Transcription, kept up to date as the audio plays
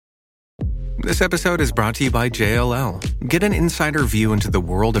This episode is brought to you by JLL. Get an insider view into the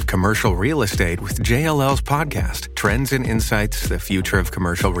world of commercial real estate with JLL's podcast, Trends and Insights, the Future of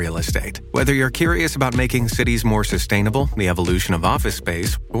Commercial Real Estate. Whether you're curious about making cities more sustainable, the evolution of office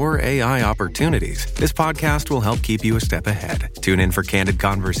space, or AI opportunities, this podcast will help keep you a step ahead. Tune in for candid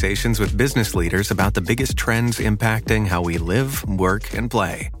conversations with business leaders about the biggest trends impacting how we live, work, and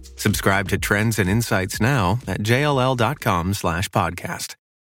play. Subscribe to Trends and Insights now at jll.com/podcast.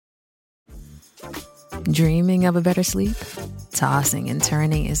 Dreaming of a better sleep? Tossing and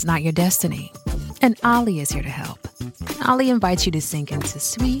turning is not your destiny. And Ollie is here to help. Ollie invites you to sink into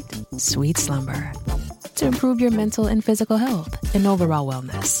sweet, sweet slumber to improve your mental and physical health and overall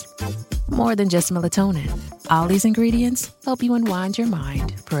wellness. More than just melatonin, Ollie's ingredients help you unwind your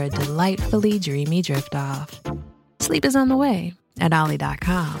mind for a delightfully dreamy drift off. Sleep is on the way at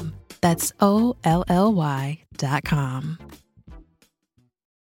Ollie.com. That's OLLY.com.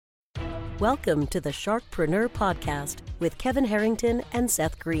 Welcome to the Sharkpreneur Podcast with Kevin Harrington and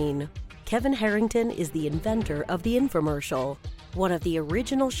Seth Green. Kevin Harrington is the inventor of the infomercial, one of the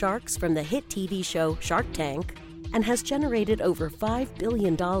original sharks from the hit TV show Shark Tank, and has generated over $5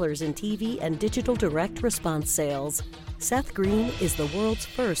 billion in TV and digital direct response sales. Seth Green is the world's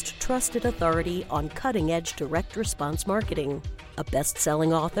first trusted authority on cutting-edge direct response marketing, a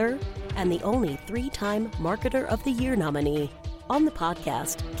best-selling author, and the only 3-time Marketer of the Year nominee. On the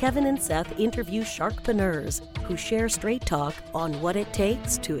podcast, Kevin and Seth interview sharkpreneurs who share straight talk on what it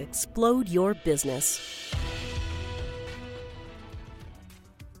takes to explode your business.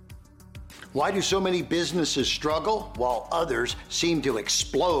 Why do so many businesses struggle while others seem to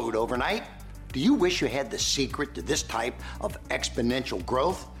explode overnight? Do you wish you had the secret to this type of exponential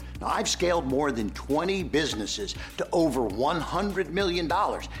growth? Now, I've scaled more than 20 businesses to over $100 million,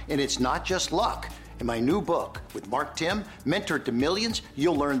 and it's not just luck. In my new book with Mark Tim, Mentor to Millions,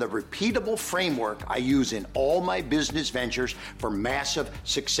 you'll learn the repeatable framework I use in all my business ventures for massive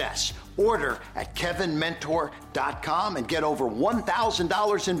success. Order at kevinmentor.com and get over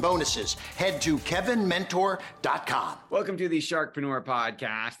 $1,000 in bonuses. Head to kevinmentor.com. Welcome to the Sharkpreneur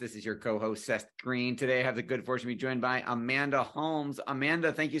Podcast. This is your co-host, Seth Green. Today I have the good fortune to be joined by Amanda Holmes.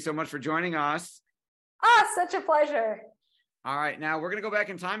 Amanda, thank you so much for joining us. Such a pleasure. All right, now we're going to go back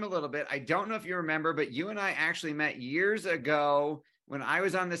in time a little bit. I don't know if you remember, but you and I actually met years ago when I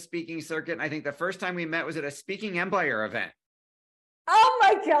was on the speaking circuit. And I think the first time we met was at a Speaking Empire event. Oh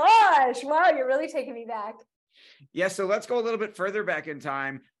my gosh. Wow, you're really taking me back. Yeah, so let's go a little bit further back in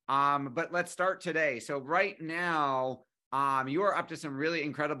time, but let's start today. So right now, you are up to some really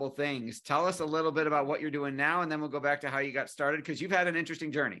incredible things. Tell us a little bit about what you're doing now, and then we'll go back to how you got started, because you've had an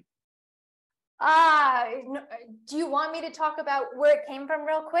interesting journey. Do you want me to talk about where it came from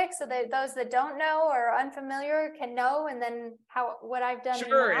real quick so that those that don't know or are unfamiliar can know, and then what I've done?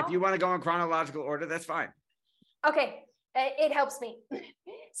 Sure. now? If you want to go in chronological order, that's fine. Okay. It helps me.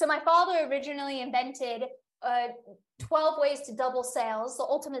 So my father originally invented 12 ways to double sales, the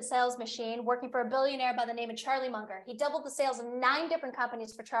ultimate sales machine, working for a billionaire by the name of Charlie Munger. He doubled the sales of 9 different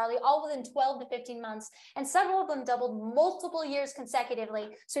companies for Charlie, all within 12 to 15 months, and several of them doubled multiple years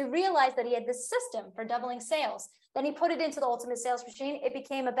consecutively. So he realized that he had this system for doubling sales. Then he put it into the ultimate sales machine. It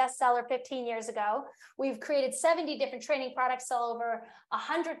became a bestseller 15 years ago. We've created 70 different training products, sell over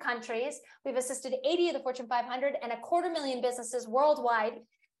 100 countries. We've assisted 80 of the Fortune 500 and 250,000 businesses worldwide.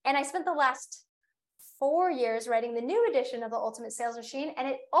 And I spent the last 4 years writing the new edition of the Ultimate Sales Machine, and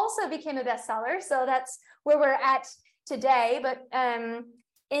it also became a bestseller. So that's where we're at today. But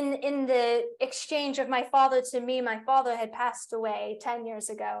in the exchange of my father to me, my father had passed away 10 years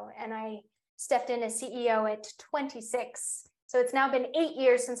ago, and I stepped in as CEO at 26. So it's now been 8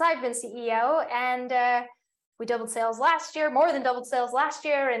 years since I've been CEO, and we doubled sales last year, more than doubled sales last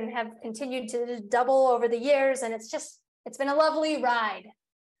year, and have continued to double over the years. And it's been a lovely ride.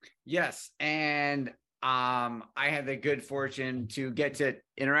 Yes. And I had the good fortune to get to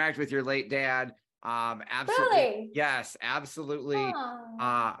interact with your late dad. Absolutely. Really? Yes, absolutely.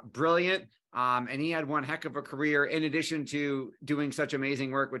 Brilliant. And he had one heck of a career. In addition to doing such amazing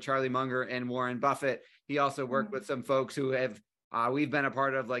work with Charlie Munger and Warren Buffett, he also worked with some folks who have, we've been a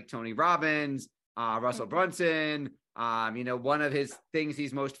part of, like Tony Robbins, Russell Brunson. One of his things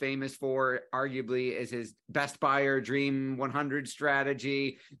he's most famous for, arguably, is his Best Buyer Dream 100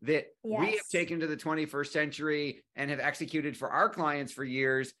 strategy that we have taken to the 21st century and have executed for our clients for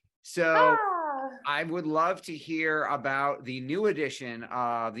years. So I would love to hear about the new edition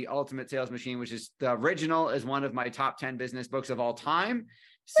of the Ultimate Sales Machine, which is the original, is one of my top 10 business books of all time.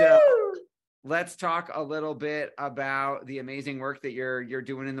 So let's talk a little bit about the amazing work that you're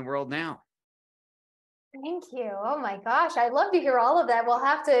doing in the world now. Thank you. Oh my gosh. I'd love to hear all of that. We'll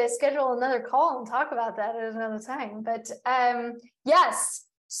have to schedule another call and talk about that at another time. But yes.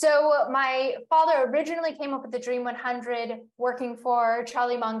 So my father originally came up with the Dream 100 working for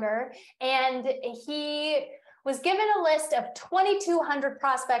Charlie Munger, and he was given a list of 2,200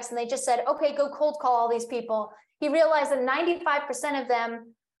 prospects, and they just said, okay, go cold call all these people. He realized that 95% of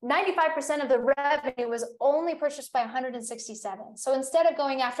them, 95% of the revenue was only purchased by 167. So instead of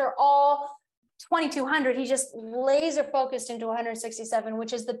going after all 2,200, he just laser focused into 167,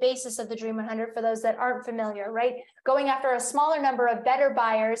 which is the basis of the Dream 100 for those that aren't familiar, right? Going after a smaller number of better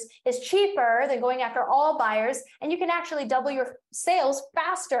buyers is cheaper than going after all buyers, and you can actually double your sales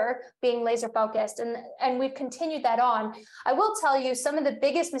faster being laser focused. And we've continued that on. I will tell you some of the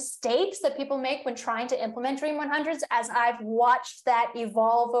biggest mistakes that people make when trying to implement Dream 100s, as I've watched that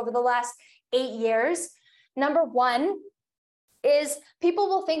evolve over the last 8 years. Number one is people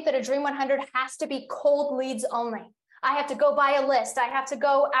will think that a Dream 100 has to be cold leads only. I have to go buy a list. I have to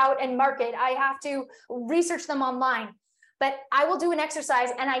go out and market. I have to research them online. But I will do an exercise,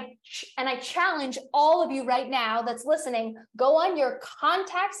 and I challenge all of you right now that's listening, go on your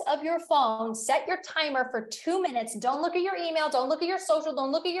contacts of your phone, set your timer for 2 minutes. Don't look at your email. Don't look at your social.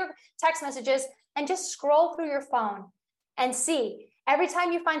 Don't look at your text messages, and just scroll through your phone and see. Every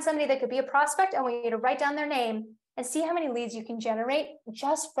time you find somebody that could be a prospect, I want you to write down their name and see how many leads you can generate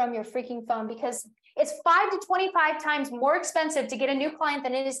just from your freaking phone, because it's 5 to 25 times more expensive to get a new client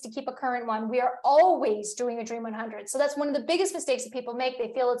than it is to keep a current one. We are always doing a Dream 100. So that's one of the biggest mistakes that people make.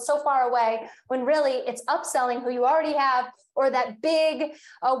 They feel it's so far away when really it's upselling who you already have, or that big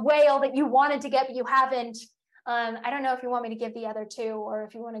whale that you wanted to get, but you haven't. I don't know if you want me to give the other two, or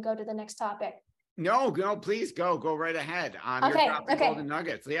if you want to go to the next topic. No, please go right ahead. You're dropping golden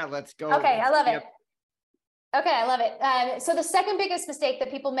nuggets. Yeah, let's go. Okay, I love it. Okay, I love it. So the second biggest mistake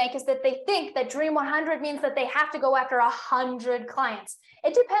that people make is that they think that Dream 100 means that they have to go after 100 clients.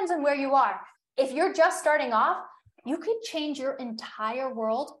 It depends on where you are. If you're just starting off, you could change your entire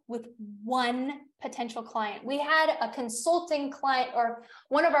world with one potential client. We had a consulting client, or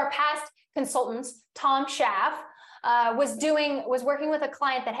one of our past consultants, Tom Schaff, was working with a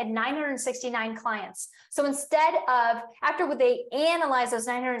client that had 969 clients. So instead of, after they analyzed those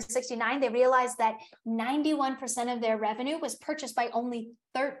 969, they realized that 91% of their revenue was purchased by only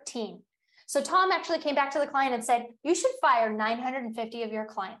 13. So Tom actually came back to the client and said, you should fire 950 of your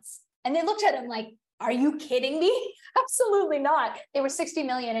clients. And they looked at him like, are you kidding me? Absolutely not. They were 60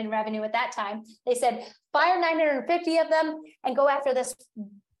 million in revenue at that time. They said, fire 950 of them and go after this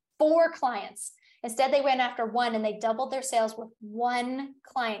 4 clients. Instead, they went after one, and they doubled their sales with one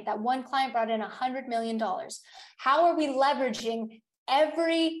client. That one client brought in $100 million. How are we leveraging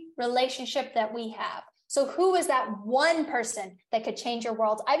every relationship that we have? So who is that one person that could change your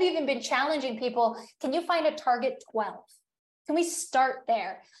world? I've even been challenging people, can you find a target 12? Can we start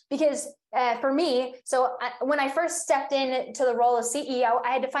there? Because for me, when I first stepped into the role of CEO,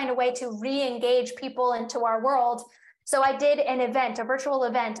 I had to find a way to re-engage people into our world. So I did an event, a virtual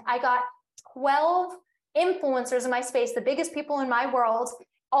event. I got 12 influencers in my space, the biggest people in my world,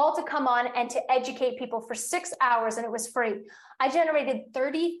 all to come on and to educate people for 6 hours, and it was free. I generated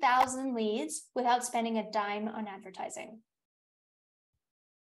 30,000 leads without spending a dime on advertising.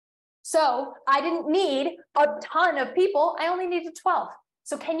 So I didn't need a ton of people. I only needed 12.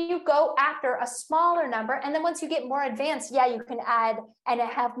 So can you go after a smaller number? And then once you get more advanced, yeah, you can add and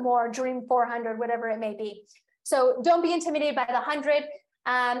have more Dream 400, whatever it may be. So don't be intimidated by the 100.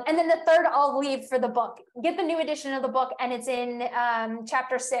 And then the third I'll leave for the book. Get the new edition of the book, and it's in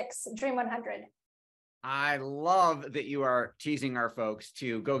chapter 6, Dream 100. I love that you are teasing our folks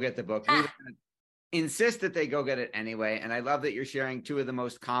to go get the book. We insist that they go get it anyway. And I love that you're sharing 2 of the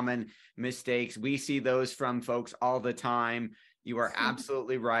most common mistakes. We see those from folks all the time. You are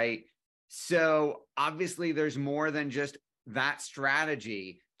absolutely right. So obviously there's more than just that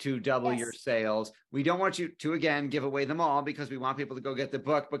strategy to double your sales. We don't want you to, again, give away them all, because we want people to go get the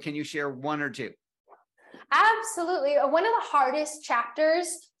book, but can you share 1 or 2? Absolutely. One of the hardest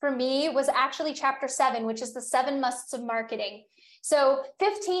chapters for me was actually chapter 7, which is the 7 musts of marketing. So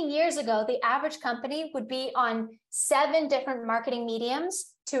 15 years ago, the average company would be on 7 different marketing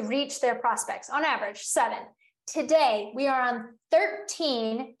mediums to reach their prospects, on average 7. Today, we are on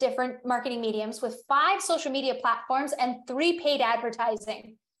 13 different marketing mediums with 5 social media platforms and 3 paid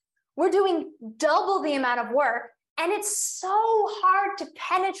advertising. We're doing double the amount of work, and it's so hard to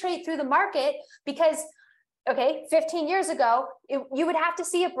penetrate through the market because, 15 years ago, you would have to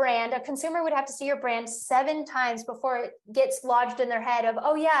see a brand, a consumer would have to see your brand 7 times before it gets lodged in their head of,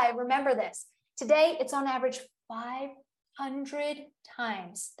 oh yeah, I remember this. Today, it's on average 5 100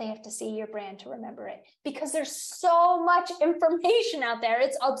 times they have to see your brand to remember it, because there's so much information out there.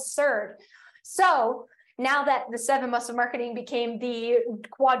 It's absurd. So now that the 7 months of marketing became the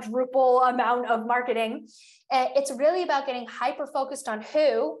quadruple amount of marketing, it's really about getting hyper-focused on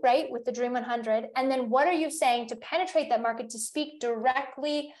who, right, with the Dream 100, and then what are you saying to penetrate that market, to speak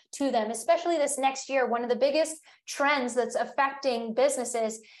directly to them, especially this next year. One of the biggest trends that's affecting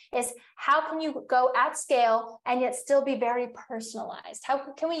businesses is how can you go at scale and yet still be very personalized?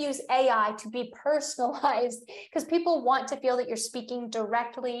 How can we use AI to be personalized? Because people want to feel that you're speaking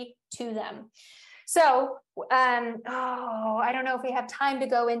directly to them. So, I don't know if we have time to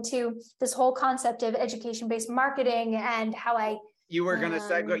go into this whole concept of education-based marketing and how you were going to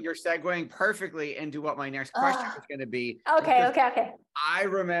segue, you're segueing perfectly into what my next question was going to be. Okay. I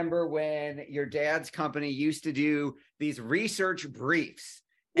remember when your dad's company used to do these research briefs.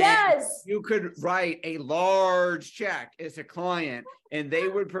 Yes. You could write a large check as a client, and they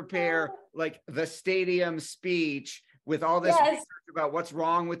would prepare like the stadium speech with all this research about what's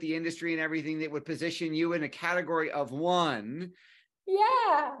wrong with the industry and everything that would position you in a category of one.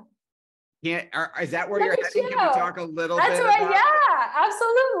 Yeah. Is that where you're heading? Can we talk a little bit about it? Yeah,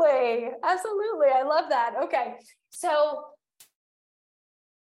 absolutely. I love that. Okay. So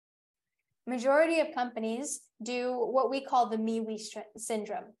majority of companies do what we call the me-we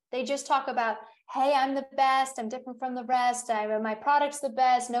syndrome. They just talk about, hey, I'm the best, I'm different from the rest, my product's the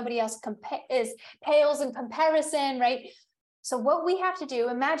best, nobody else pales in comparison, right? So what we have to do,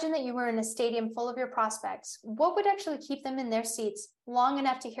 imagine that you were in a stadium full of your prospects. What would actually keep them in their seats long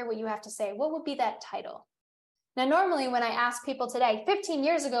enough to hear what you have to say? What would be that title? Now, normally when I ask people today, 15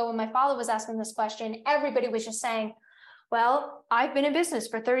 years ago when my father was asking this question, everybody was just saying, well, I've been in business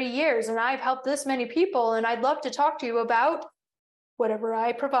for 30 years and I've helped this many people and I'd love to talk to you about whatever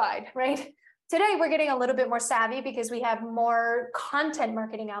I provide, right? Today, we're getting a little bit more savvy because we have more content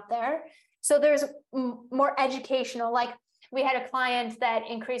marketing out there. So there's more educational, like we had a client that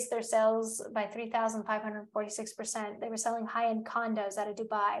increased their sales by 3,546%. They were selling high-end condos out of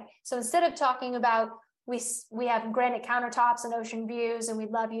Dubai. So instead of talking about we have granite countertops and ocean views, and we'd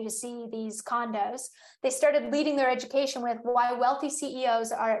love you to see these condos, they started leading their education with why wealthy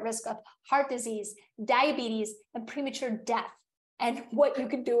CEOs are at risk of heart disease, diabetes, and premature death, and what you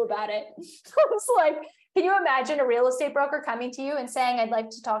can do about it. It's like, can you imagine a real estate broker coming to you and saying, I'd like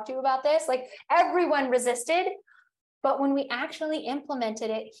to talk to you about this? Like, everyone resisted. But when we actually implemented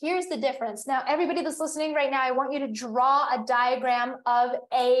it, here's the difference. Now, everybody that's listening right now, I want you to draw a diagram of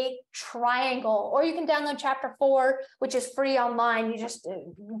a triangle, or you can download chapter 4, which is free online. You just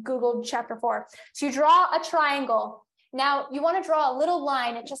Google chapter 4. So you draw a triangle. Now, you want to draw a little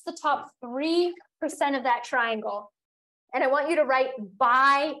line at just the top 3% of that triangle. And I want you to write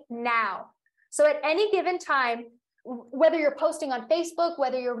buy now. So at any given time, whether you're posting on Facebook,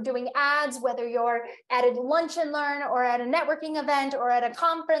 whether you're doing ads, whether you're at a lunch and learn or at a networking event or at a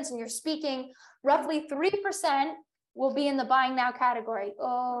conference and you're speaking, roughly 3% will be in the buying now category.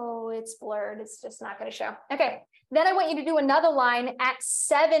 Oh, it's blurred. It's just not going to show. Okay. Then I want you to do another line at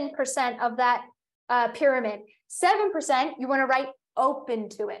 7% of that pyramid. 7%, you want to write open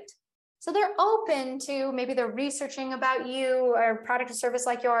to it. So they're open to, maybe they're researching about you or product or service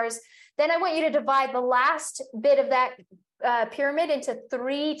like yours. Then I want you to divide the last bit of that pyramid into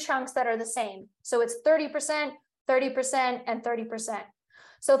 3 chunks that are the same. So it's 30%, 30%, and 30%.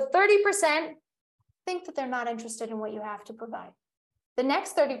 So 30% think that they're not interested in what you have to provide. The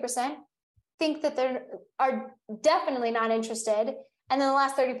next 30% think that they are definitely not interested. And then the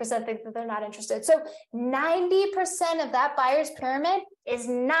last 30% think that they're not interested. So 90% of that buyer's pyramid is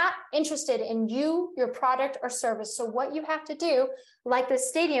not interested in you, your product, or service. So what you have to do, like the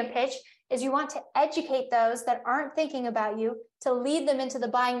stadium pitch, is you want to educate those that aren't thinking about you to lead them into the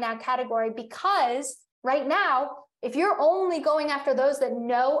buying now category. Because right now, if you're only going after those that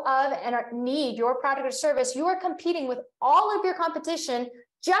know of and need your product or service, you are competing with all of your competition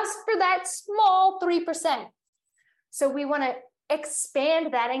just for that small 3%. So we want to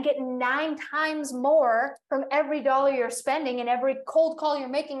expand that and get 9 times more from every dollar you're spending and every cold call you're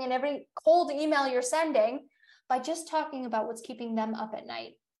making and every cold email you're sending by just talking about what's keeping them up at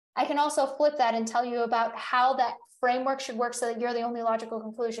night. I can also flip that and tell you about how that framework should work so that you're the only logical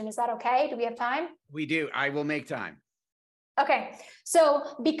conclusion. Is that okay? Do we have time? We do. I will make time. Okay. So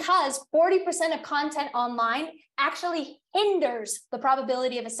because 40% of content online actually hinders the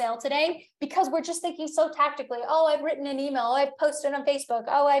probability of a sale today, because we're just thinking so tactically, oh, I've written an email, oh, I've posted on Facebook,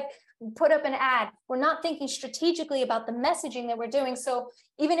 oh, I've put up an ad. We're not thinking strategically about the messaging that we're doing. So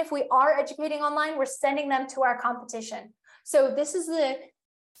even if we are educating online, we're sending them to our competition. So this is the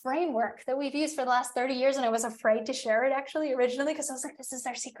framework that we've used for the last 30 years. And I was afraid to share it actually originally, because I was like, this is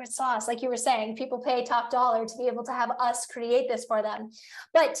our secret sauce. Like you were saying, people pay top dollar to be able to have us create this for them.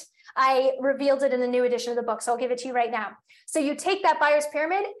 But I revealed it in the new edition of the book. So I'll give it to you right now. So you take that buyer's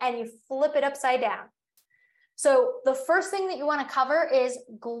pyramid and you flip it upside down. So the first thing that you want to cover is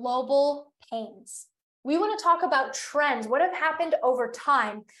global pains. We want to talk about trends. What have happened over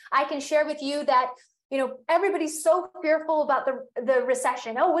time? I can share with you that, everybody's so fearful about the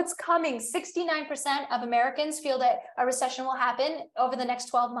recession. Oh, what's coming? 69% of Americans feel that a recession will happen over the next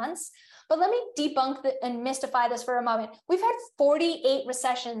 12 months. But let me debunk and mystify this for a moment. We've had 48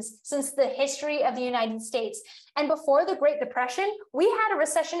 recessions since the history of the United States. And before the Great Depression, we had a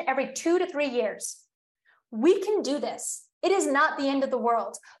recession every 2 to 3 years. We can do this. It is not the end of the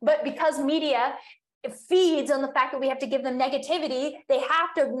world. But because media feeds on the fact that we have to give them negativity, they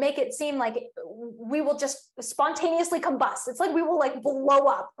have to make it seem like we will just spontaneously combust. It's like we will blow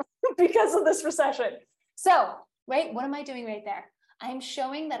up because of this recession. So, right, what am I doing right there? I'm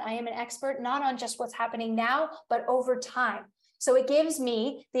showing that I am an expert, not on just what's happening now, but over time. So it gives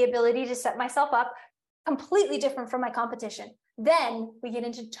me the ability to set myself up completely different from my competition. Then we get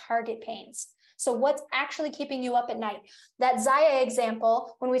into target pains. So what's actually keeping you up at night? That Zaya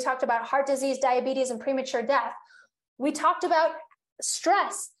example, when we talked about heart disease, diabetes, and premature death, we talked about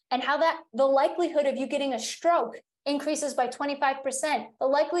stress and how that the likelihood of you getting a stroke increases by 25%. The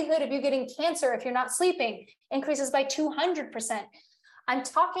likelihood of you getting cancer if you're not sleeping increases by 200%. I'm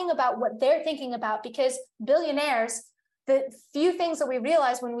talking about what they're thinking about, because billionaires, the few things that we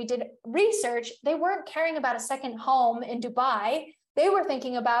realized when we did research, they weren't caring about a second home in Dubai. They were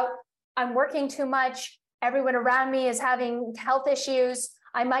thinking about, I'm working too much. Everyone around me is having health issues.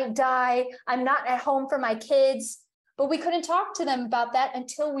 I might die. I'm not at home for my kids. But we couldn't talk to them about that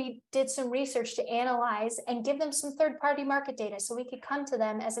until we did some research to analyze and give them some third-party market data so we could come to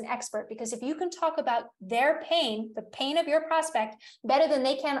them as an expert. Because if you can talk about their pain, the pain of your prospect, better than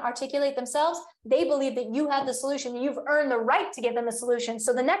they can articulate themselves, they believe that you have the solution. You've earned the right to give them a solution.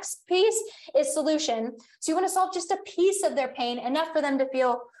 So the next piece is solution. So you want to solve just a piece of their pain, enough for them to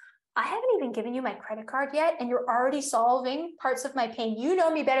feel, I haven't even given you my credit card yet, and you're already solving parts of my pain. You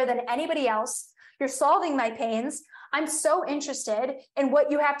know me better than anybody else. You're solving my pains. I'm so interested in what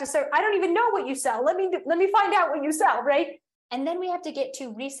you have to say. I don't even know what you sell. Let me find out what you sell, right? And then we have to get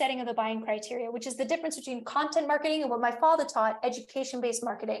to resetting of the buying criteria, which is the difference between content marketing and what my father taught, education-based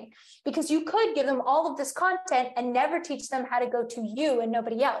marketing. Because you could give them all of this content and never teach them how to go to you and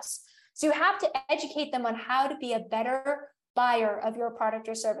nobody else. So you have to educate them on how to be a better buyer of your product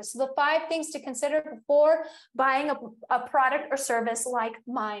or service. So the 5 things to consider before buying a product or service like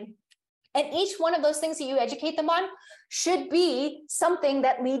mine. And each one of those things that you educate them on should be something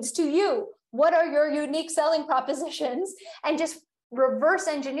that leads to you. What are your unique selling propositions? And just reverse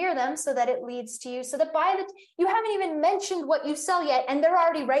engineer them so that it leads to you. So that you haven't even mentioned what you sell yet, and they're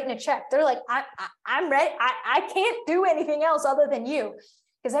already writing a check. They're like, I'm ready. I can't do anything else other than you,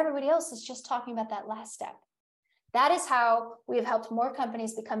 because everybody else is just talking about that last step. That is how we have helped more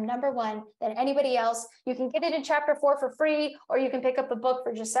companies become #1 than anybody else. You can get it in chapter 4 for free, or you can pick up the book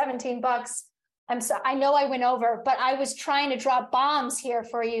for just $17. I know I went over, but I was trying to drop bombs here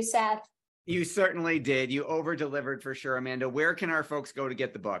for you, Seth. You certainly did. You over-delivered for sure, Amanda. Where can our folks go to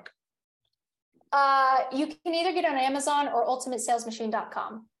get the book? You can either get it on Amazon or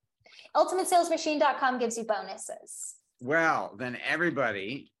ultimatesalesmachine.com. Ultimatesalesmachine.com gives you bonuses. Well, then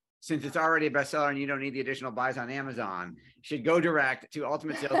everybody, since it's already a bestseller and you don't need the additional buys on Amazon, should go direct to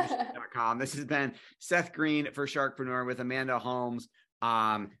ultimatesalesmachine.com. This has been Seth Green for Sharkpreneur with Amanda Holmes.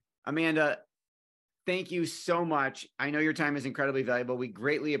 Amanda, thank you so much. I know your time is incredibly valuable. We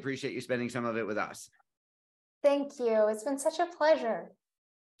greatly appreciate you spending some of it with us. Thank you. It's been such a pleasure.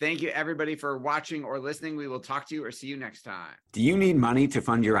 Thank you, everybody, for watching or listening. We will talk to you or see you next time. Do you need money to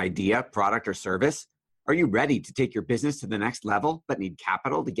fund your idea, product, or service? Are you ready to take your business to the next level, but need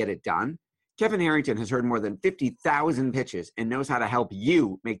capital to get it done? Kevin Harrington has heard more than 50,000 pitches and knows how to help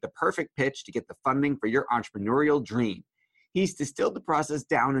you make the perfect pitch to get the funding for your entrepreneurial dream. He's distilled the process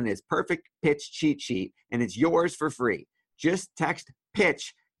down in his perfect pitch cheat sheet, and it's yours for free. Just text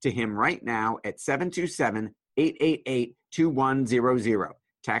PITCH to him right now at 727-888-2100.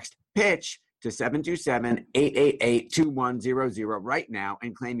 Text PITCH to 727-888-2100 right now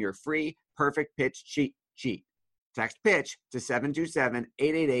and claim your free perfect pitch cheat sheet. Text PITCH to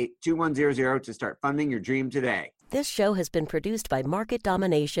 727-888-2100 to start funding your dream today. This show has been produced by Market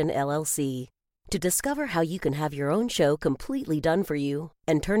Domination, LLC. To discover how you can have your own show completely done for you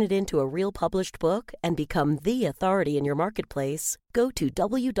and turn it into a real published book and become the authority in your marketplace, go to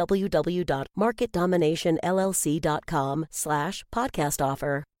www.marketdominationllc.com/podcast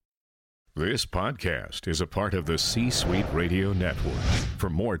offer. This podcast is a part of the C-Suite Radio Network. For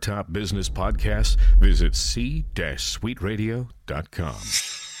more top business podcasts, visit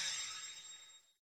c-suiteradio.com.